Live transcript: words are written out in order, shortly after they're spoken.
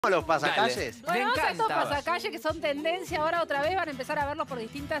Los pasacalles. Bueno, vamos a estos pasacalles que son tendencia ahora otra vez, van a empezar a verlos por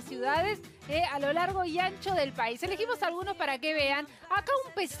distintas ciudades a lo largo y ancho del país. Elegimos algunos para que vean. Acá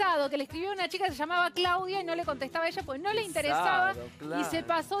un pesado que le escribió una chica que se llamaba Claudia y no le contestaba a ella pues no le interesaba y se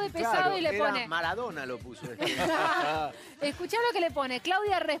pasó de pesado y le pone... Maradona lo puso. Escuchá lo que le pone,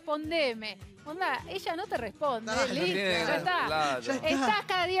 Claudia, respondeme. Onda, ella no te responde, listo, ya está. Claro. Estás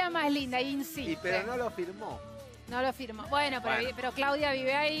cada día más linda, insiste. Pero no lo firmó. No lo firmó. Bueno, pero Claudia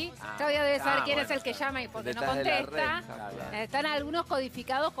vive ahí. Claudia debe saber quién es el que llama y porque no contesta. Están algunos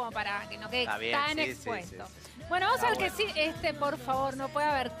codificados como para que no quede tan expuesto. Bueno, vamos a ver que sí. Por favor, no puede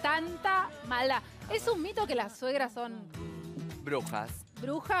haber tanta maldad. ¿Es un mito que las suegras son brujas?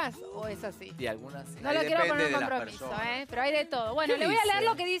 ¿Brujas o es así? Y algunas sí. No lo quiero poner en compromiso, pero hay de todo. Bueno, le voy a leer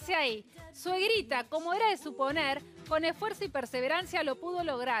lo que dice ahí. Suegrita, como era de suponer, con esfuerzo y perseverancia lo pudo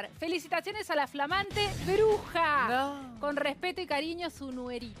lograr. Felicitaciones a la flamante bruja. No. Con respeto y cariño, su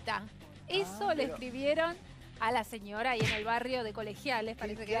nuerita. Eso le escribieron a la señora ahí en el barrio de Colegiales,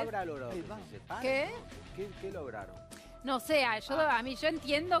 parece que ¿Qué habrá logrado? ¿Qué? ¿Qué lograron? No sé, yo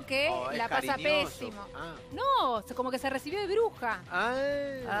entiendo que la pasa pésimo. No, como que se recibió de bruja.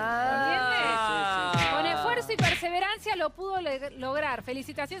 ¿Entiendes? Con esfuerzo y perseverancia lo pudo lograr.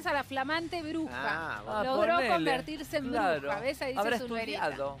 Felicitaciones a la flamante bruja. Logró convertirse en bruja. ¿Ves? Ahí dice su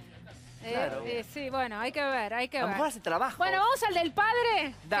nuerita. Sí, bueno, hay que ver, hay que ver. A lo mejor hace trabajo. Bueno, vamos al del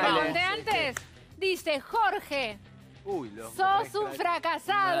padre. Dale. Que conté antes. Dice, Jorge, sos un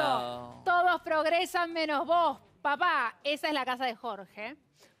fracasado. No. Todos progresan menos vos. Papá, esa es la casa de Jorge.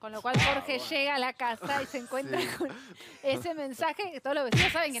 Con lo cual Jorge llega a la casa y se encuentra con ese mensaje que todos los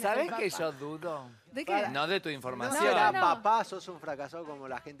vecinos saben que no es el ¿Sabes que papá. yo dudo? ¿De qué? No de tu No información. será no. papá, sos un fracasado como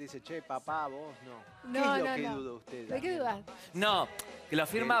la gente dice, che, papá, vos no. ¿Qué es lo que duda usted? ¿De qué dudas? No, que lo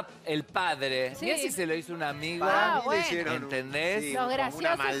firma el padre. Sí. Mirá si se lo hizo un amigo. Para mí bueno. le hicieron ¿Entendés? Sí, Los como graciosos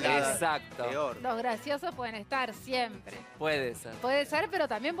una maldad. Exacto. Peor. Los graciosos pueden estar siempre. Puede ser. Puede ser, pero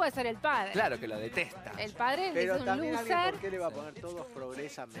también puede ser el padre. Claro que lo detesta. El padre Pero es un también alguien, loser. ¿por qué le va a poner todos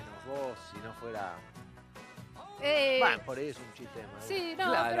progresan menos vos si no fuera...? Bueno, por ahí es un chiste más. sí, no,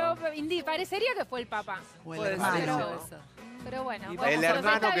 Claro. pero parecería que fue el papá. Puede ser. Pero bueno. Y vamos, El nos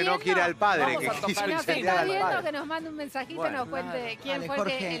hermano está que no viendo, quiere al padre, Vamos que a tocar quiso el No, que incendiar está al viendo padre. que nos mande un mensajito y Bueno, nos cuente quién Dale, fue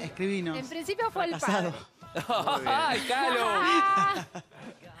Jorge, el que... escribinos. En principio fue el Fracasado. padre. ¡Ay, Calo!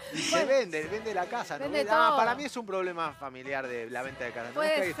 Y se vende la casa, ¿no? Vende todo. Para mí es un problema familiar de la venta de casa. No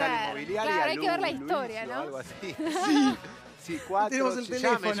Puede es que está la ser. inmobiliaria, Claro, hay que ver la Luis historia, o ¿no? algo así. Sí, 4, Tenemos el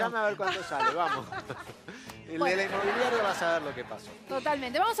teléfono. llame a ver cuánto sale, vamos. El de la inmobiliaria va a saber lo que pasó.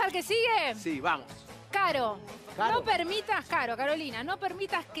 Totalmente. ¿Vamos al que sigue? Sí, vamos. Caro, Caro. no permitas, Carolina, no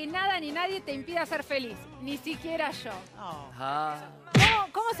permitas que nada ni nadie te impida ser feliz. Ni siquiera yo.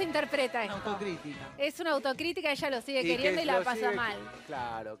 ¿Cómo se interpreta esto? Autocrítica. Es una autocrítica, ella lo sigue Y que queriendo y la lo pasa sigue- mal.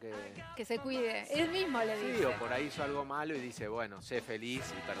 Claro que... Que se cuide. Él mismo le Sí, dice. o por ahí hizo algo malo y dice, bueno, sé feliz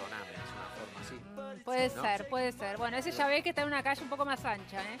y perdoname. Es una forma así. Puede ¿no? ser, puede ser. Bueno, ese ya ve que está en una calle un poco más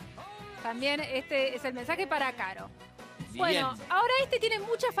ancha, ¿eh? También este es el mensaje para Caro. Bueno, ahora tiene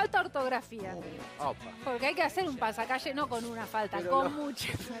mucha falta de ortografía. Opa. Porque hay que hacer un pasacalle no con una falta, Pero con mucha.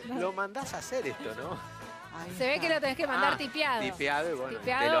 Lo mandás a hacer esto, ¿no? Ahí Se ve está. que lo tenés que mandar tipeado. Tipeado y bueno,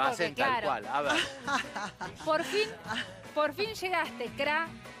 Tipeado te lo porque, hacen claro. tal cual. A ver. Por fin llegaste, Cra.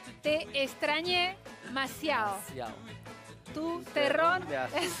 Te extrañé demasiado. Tu terrón de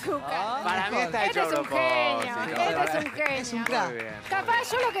azúcar. es azúcar. Para mí está Este hecho es a un genio, propósito. este es un genio. Es un crack. Muy bien.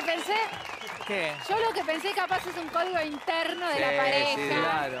 Capaz, yo lo que pensé, ¿Qué? capaz es un código interno de Sí, la sí, pareja.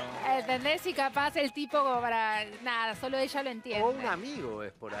 claro. ¿Entendés? Y capaz el tipo como para... Nada, solo ella lo entiende. O un amigo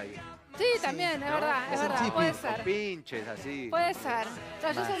es por ahí. Sí, también, es ¿no? verdad, Es es el verdad. chipi. Puede O ser. pinches, así. Puede ser. O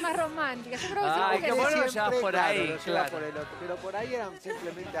sea, yo soy más romántica. Yo creo que Ay, sí, qué porque- bueno. ya por ahí, lo lleva claro. por el otro. Pero por ahí eran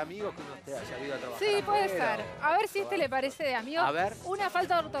simplemente amigos que uno se haya ido a trabajar. Sí, puede afuera, ser. o- A ver si este le parece de amigo. A ver. Una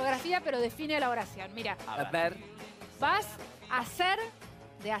falta de ortografía, pero define la oración. Mira, A ver. vas a ser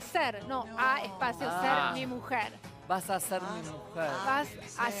de hacer, no a espacio ser mi mujer. Vas a ser mi mujer. Vas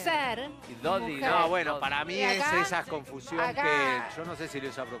a ser Y Dodi, mujer. No, bueno, para mí Y es acá- esa confusión acá- que yo no sé si lo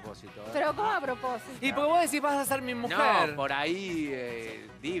hizo a propósito. ¿eh? Pero ¿cómo a propósito? Y porque vos decís vas a ser mi mujer. No, por ahí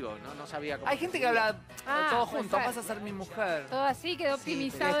digo, no sabía cómo. Hay gente que se habla Ah, todos puede juntos, ser. vas a ser mi mujer. Todo así quedó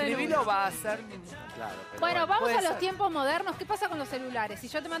optimizado en Escribilo, uno. va a ser mi mujer. Claro, pero Bueno, vamos puede a los ser. tiempos modernos. ¿Qué pasa con los celulares? Si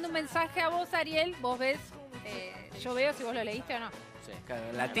yo te mando un mensaje a vos, Ariel, vos ves, yo veo si vos lo leíste o no. Sí. Claro,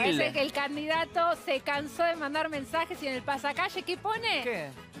 la Parece que tilde. el candidato se cansó de mandar mensajes y en el pasacalle, ¿qué pone?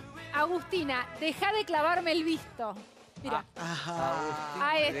 ¿Qué? Agustina, deja de clavarme el visto. Mira, Ajá.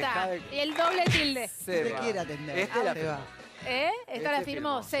 ahí deja está. de- Y el doble tilde. Se Te va. quiere atender. Este la- Se va. Esta la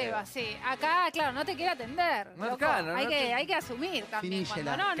firmó Seba, sí. Acá, claro, no te quiere atender. No, loco. claro, hay que asumir también.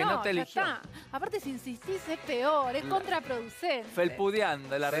 Cuando que no te ya eligió. está. Aparte, si insistís es peor, es contraproducente.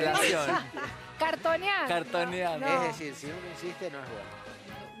 Felpudeando la relación. Cartoneando. Cartoneando. No. Es decir, si uno insiste, no es bueno.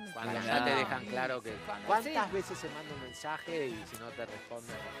 Cuando No. ya te dejan claro que... Cuando ¿Cuántas sí. veces se manda un mensaje y si no te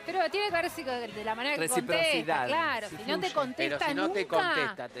responden? Pero tiene que ver si de la manera que contesta, Reciprocidad. claro. Si Si no te fluye. contesta Pero si no te nunca,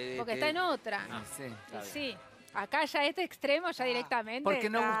 contesta, porque está en otra. Ah, sí. Está bien. Sí. Acá ya este extremo ya directamente. Porque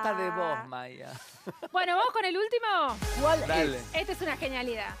no está- gusta de vos, Maya. Bueno, vamos con el último. ¿Cuál Dale. es? Esta es una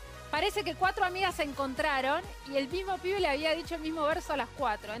genialidad. Parece que 4 amigas se encontraron y el mismo pibe le había dicho el mismo verso a las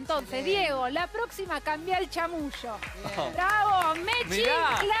 4. Entonces, Diego, la próxima cambia el chamullo. ¡Bravo! Mechi,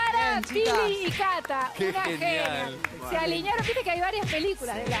 Mirá. Clara, Bien, chicas. Pili y Cata. Qué Una genial. genia. Se alinearon, viste que hay varias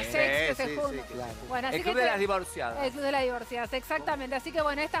películas de las ex que se juntan. claro. Bueno, así El que club de las divorciadas. el club de las divorciadas, exactamente. Así que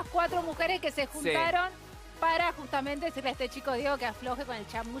bueno, estas 4 mujeres que se juntaron para justamente decirle a este chico Diego que afloje con el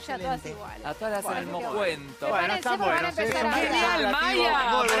chamulla todas Excelente. iguales. A todas las Bueno, el mismo qué bueno. cuento. Me parece, están porque van a buenos, empezar a Genial, hablar. Maya.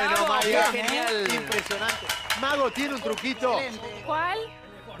 Muy bueno, Bravo, Maya. qué genial. Impresionante. Mago, ¿tiene un truquito? ¿Cuál?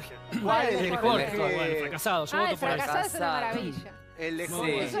 ¿Cuál es El el Jorge. Jorge? Bueno, el fracasado. Yo Ah, el voto por él. fracasado es una Fracasado. maravilla. El de Sí.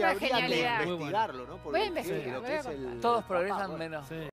 Jorge Es una habría que genialidad. investigarlo, ¿no? Porque Voy a investigar, creo que voy a es el Todos papá, progresan bueno. menos. Sí.